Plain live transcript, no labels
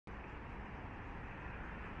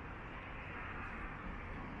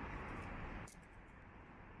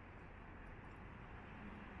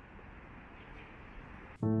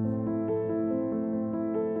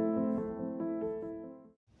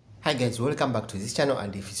Hi guys, welcome back to this channel,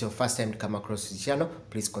 and if it's your first time to come across this channel,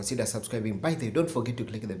 please consider subscribing. By the way, don't forget to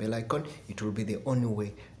click the bell icon. It will be the only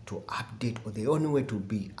way to update, or the only way to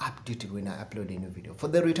be updated when I upload a new video. For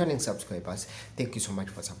the returning subscribers, thank you so much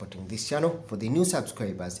for supporting this channel. For the new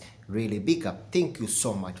subscribers, really big up. Thank you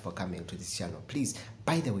so much for coming to this channel. Please,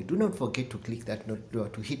 by the way, do not forget to click that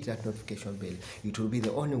to hit that notification bell. It will be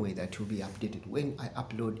the only way that you'll be updated when I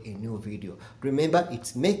upload a new video. Remember,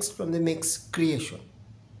 it's Mex from the Mex Creation.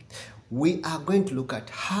 We are going to look at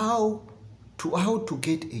how to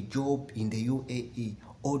get a job in the UAE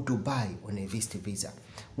or Dubai on a Vist Visa.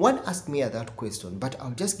 One asked me that question, but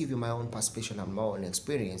I'll just give you my own perspective and my own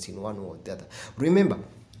experience in one or the other. Remember,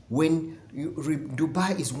 when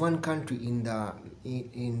Dubai is one country in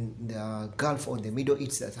the Gulf or the Middle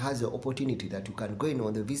East that has the opportunity that you can go in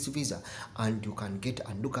on the Vist Visa and you can get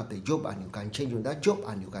and look up a job and you can change on that job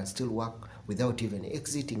and you can still work without even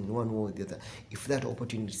exiting one way or the other, if that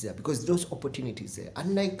opportunity is there, because those opportunities there,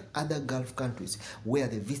 unlike other Gulf countries where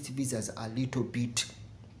the Vist visas are a little bit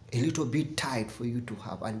tight for you to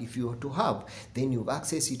have, and if you are to have, then you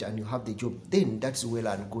access it and you have the job, then that's well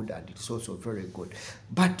and good, and it's also very good.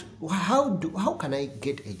 But how can I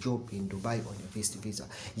get a job in Dubai on a Vist Visa?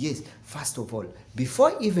 Yes, first of all,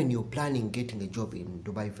 before even you're planning getting a job in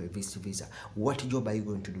Dubai for a Vist Visa, what job are you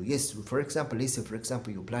going to do? Yes, for example, let's say for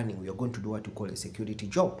example you're planning, you're going to do what you call a security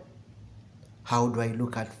job. How do I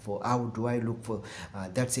look for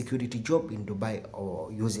that security job in Dubai,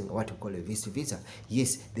 or using what you call a Vist Visa?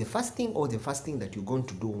 Yes, the first thing that you're going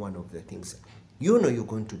to do, one of the things, you're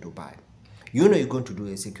going to Dubai, you're going to do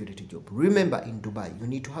a security job. Remember, in Dubai, you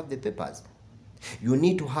need to have the papers. You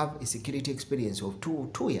need to have a security experience of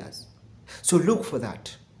two years. So look for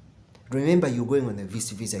that. Remember, you're going on a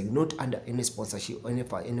Vist Visa. You're not under any sponsorship,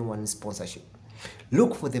 anyone's sponsorship.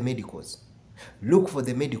 Look for the medicals. Look for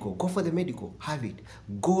the medical. Go for the medical. Have it.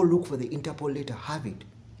 Go look for the Interpol letter. Have it.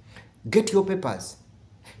 Get your papers.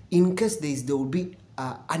 In case there will be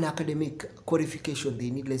an academic qualification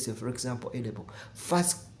they need, let's say for example A-level,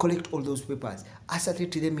 first collect all those papers,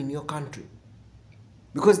 ascertain them in your country,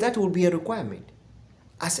 because that will be a requirement.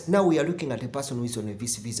 As now we are looking at a person who is on a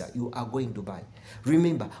Vist Visa, you are going to Dubai.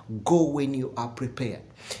 Remember, go when you are prepared.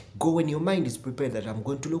 Go when your mind is prepared that I'm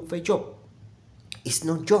going to look for a job. It's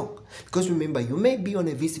not joke, because remember, you may be on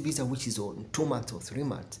a Vist Visa which is on 2 months or 3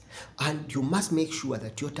 months, and you must make sure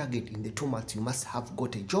that your target in the 2 months, you must have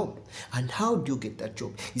got a job. And how do you get that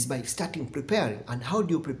job? Is by starting preparing. And how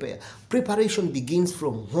do you prepare? Preparation begins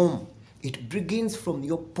from home. It begins from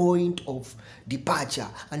your point of departure,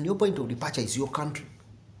 and your point of departure is your country.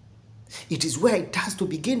 It is where it has to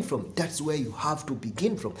begin from. That's where you have to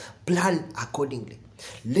begin from. Plan accordingly.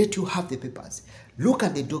 Let you have the papers. Look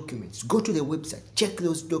at the documents. Go to the website. Check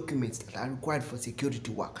those documents that are required for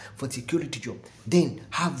security work, for security job. Then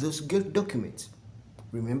have those documents.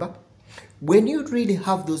 Remember, when you really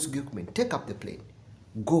have those documents, take up the plane.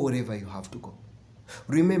 Go wherever you have to go.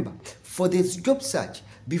 Remember, for this job search,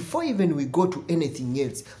 before even we go to anything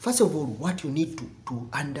else, first of all, what you need to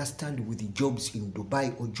understand with the jobs in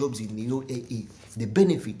Dubai or jobs in the UAE, the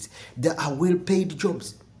benefits, there are well-paid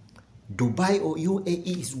jobs. Dubai or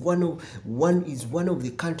UAE is one of the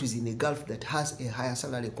countries in the Gulf that has a higher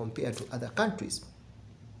salary compared to other countries.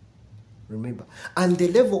 Remember, and the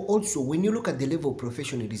level also, when you look at the level of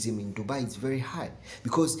professionalism in Dubai, it's very high,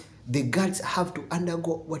 because the guards have to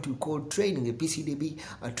undergo what we call training, a PCDB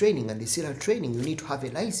training, and the SIRA training. You need to have a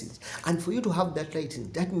license, and for you to have that license,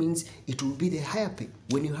 that means it will be the higher pay.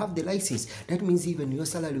 When you have the license, that means even your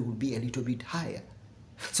salary will be a little bit higher.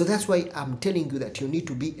 So that's why I'm telling you that you need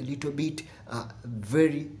to be a little bit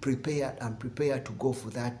very prepared to go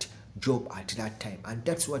for that job at that time, and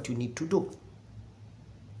that's what you need to do.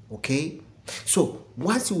 Okay, so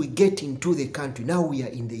once we get into the country, now we are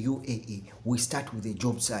in the UAE, we start with the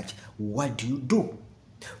job search. What do you do?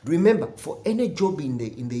 Remember, for any job in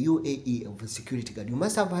the UAE of a security guard, you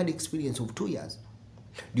must have had experience of 2 years.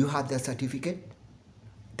 Do you have that certificate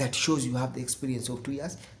that shows you have the experience of 2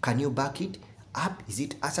 years? Can you back it up? Is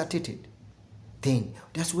it ascertained? Then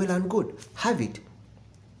that's well and good. Have it.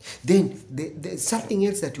 Then there's something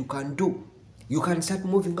else that you can do. You can start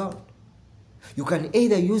moving out. You can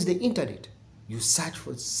either use the internet. You search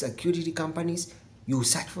for security companies. You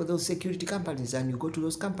search for those security companies and you go to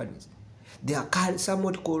those companies. They are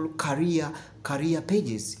somewhat called career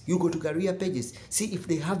pages. You go to career pages. See if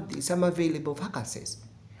they have some available vacancies.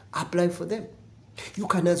 Apply for them. You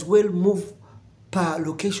can as well move per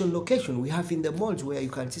location. We have in the malls where you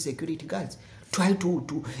can see security guards. Try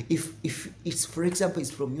to if it's, for example, it's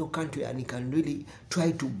from your country and you can really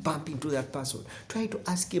try to bump into that person. Try to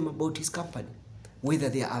ask him about his company, whether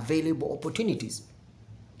there are available opportunities.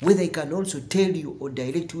 where they can also tell you or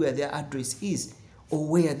direct where their address is or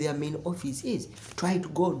where their main office is. Try to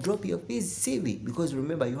go drop your CV, because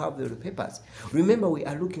remember, you have your papers. Remember, we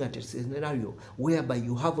are looking at a scenario whereby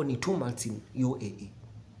you have only 2 months in UAE.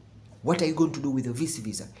 What are you going to do with the Vist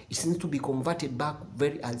Visa? It needs to be converted back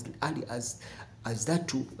very as early as that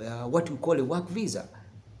to what we call a work visa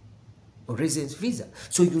or residence visa.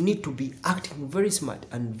 So you need to be acting very smart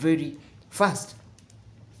and very fast.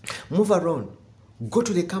 Move around. Go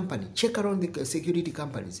to the company, check around the security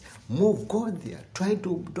companies, move, go there, try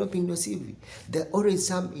to drop in your CV. There are already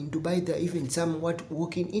some in Dubai, there are even some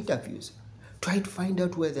walk-in interviews. Try to find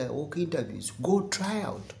out where there are walk-in interviews. Go try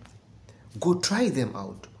out. Go try them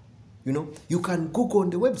out. You know, you can Google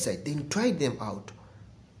on the website, then try them out.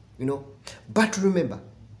 You know, but remember,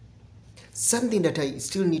 something that I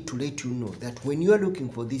still need to let you know, that when you are looking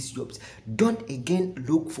for these jobs, don't again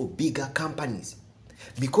look for bigger companies.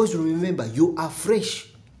 Because remember, you are fresh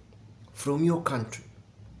from your country.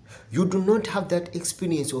 You do not have that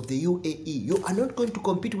experience of the UAE. You are not going to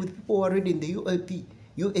compete with people already in the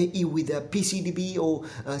UAE with their PCDB or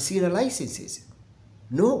serial licenses.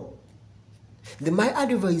 No. My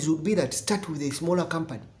advice would be that start with a smaller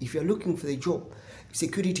company. If you're looking for the job,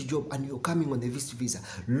 security job, and you're coming on the Vist Visa,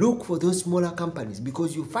 look for those smaller companies,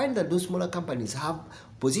 because you find that those smaller companies have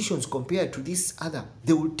positions compared to this other.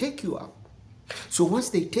 They will take you up. So once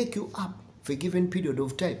they take you up for a given period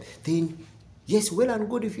of time, then yes, well and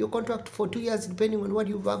good, if your contract for 2 years, depending on what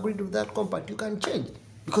you've agreed with that company, you can change.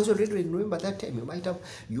 Because already remember that time you might have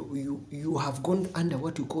you have gone under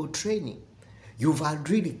what you call training. You've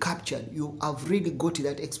really captured, you have really got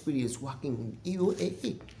that experience working in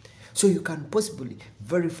UAE. So you can possibly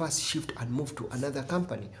very fast shift and move to another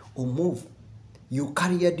company, or move. You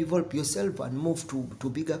career develop yourself and move to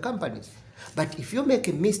bigger companies. But if you make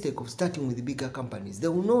a mistake of starting with the bigger companies, they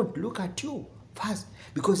will not look at you fast,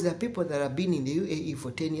 because there are people that have been in the UAE for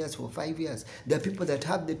 10 years, for 5 years. There are people that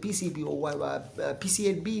have the PCB or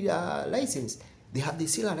PCNB license. They have the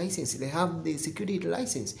sealer license. They have the security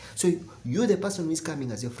license. So you're the person who is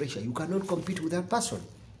coming as a fresher. You cannot compete with that person.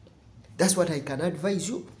 That's what I can advise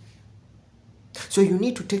you. So you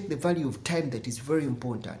need to take the value of time, that is very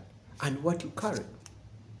important, and what you carry.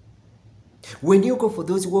 When you go for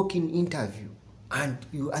those walk-in interview and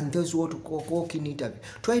those walk-in interview,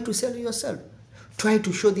 try to sell yourself. Try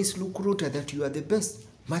to show this recruiter that you are the best,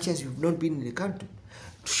 much as you've not been in the country.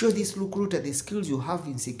 Show this recruiter the skills you have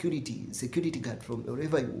in security guard from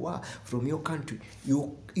wherever you are, from your country.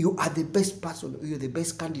 You are the best person, you're the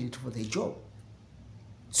best candidate for the job.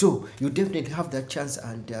 So you definitely have that chance,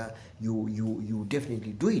 and you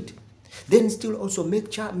definitely do it. Then still also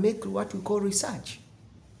make what we call research.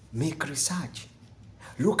 Make research.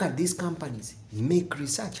 Look at these companies. Make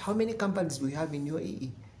research. How many companies do we have in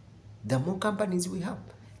UAE? The more companies we have,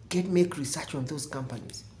 make research on those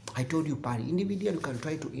companies. I told you, per individual, you can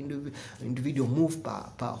try to individual move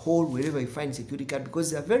per whole, wherever you find security card,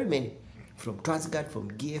 because there are very many, from TransGuard,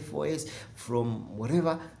 from GFOS, from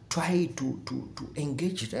whatever. Try to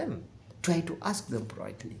engage them. Try to ask them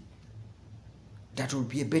politely. That will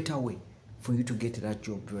be a better way for you to get that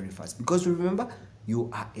job very fast. Because remember, you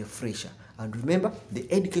are a fresher. And remember, the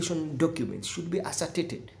education documents should be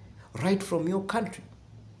ascertained right from your country.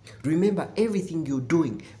 Remember, everything you're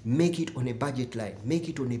doing, make it on a budget line. Make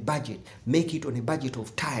it on a budget. Make it on a budget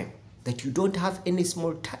of time. That you don't have any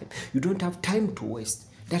small time. You don't have time to waste.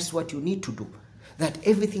 That's what you need to do. That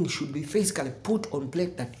everything should be physically put on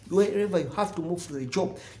plate, that wherever you have to move to the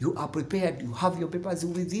job, you are prepared, you have your papers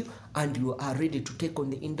with you, and you are ready to take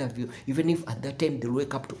on the interview. Even if at that time they'll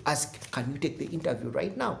wake up to ask, can you take the interview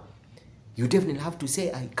right now? You definitely have to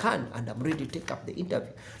say, I can, and I'm ready to take up the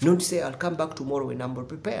interview. Not say, I'll come back tomorrow when I'm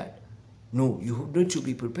prepared. No, you need to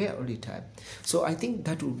be prepared all the time. So I think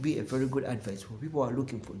that would be a very good advice for people who are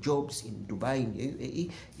looking for jobs in Dubai, in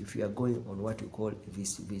UAE, if you are going on what we call a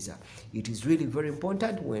Vist Visa. It is really very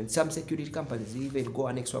important when some security companies even go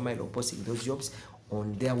an extra mile of posting those jobs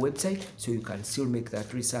on their website, so you can still make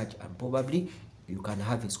that research, and probably you can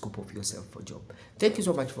have a scope of yourself for job. Thank you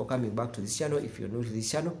so much for coming back to this channel. If you're new to this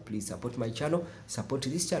channel, please support my channel. Support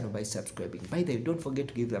this channel by subscribing. By the way, don't forget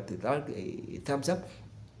to give up a thumbs up.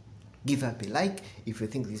 Give up a like if you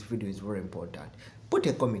think this video is very important. Put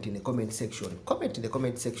a comment in the comment section. Comment in the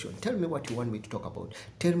comment section. Tell me what you want me to talk about.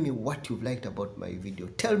 Tell me what you liked about my video.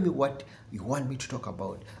 Tell me what you want me to talk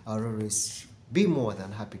about. I'll always be more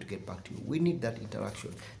than happy to get back to you. We need that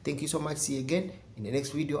interaction. Thank you so much. See you again in the next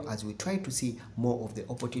video as we try to see more of the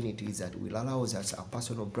opportunities that will allow us as a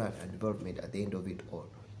personal brand and development at the end of it all.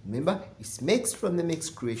 Remember, it's Max from the Max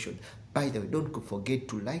Creation. By the way, don't forget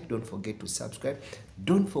to like, don't forget to subscribe,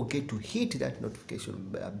 don't forget to hit that notification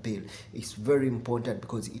bell. It's very important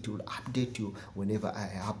because it will update you whenever I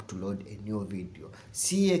have to load a new video.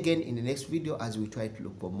 See you again in the next video as we try to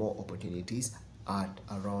look for more opportunities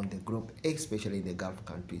around the globe, especially in the Gulf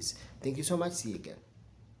countries. Thank you so much. See you again.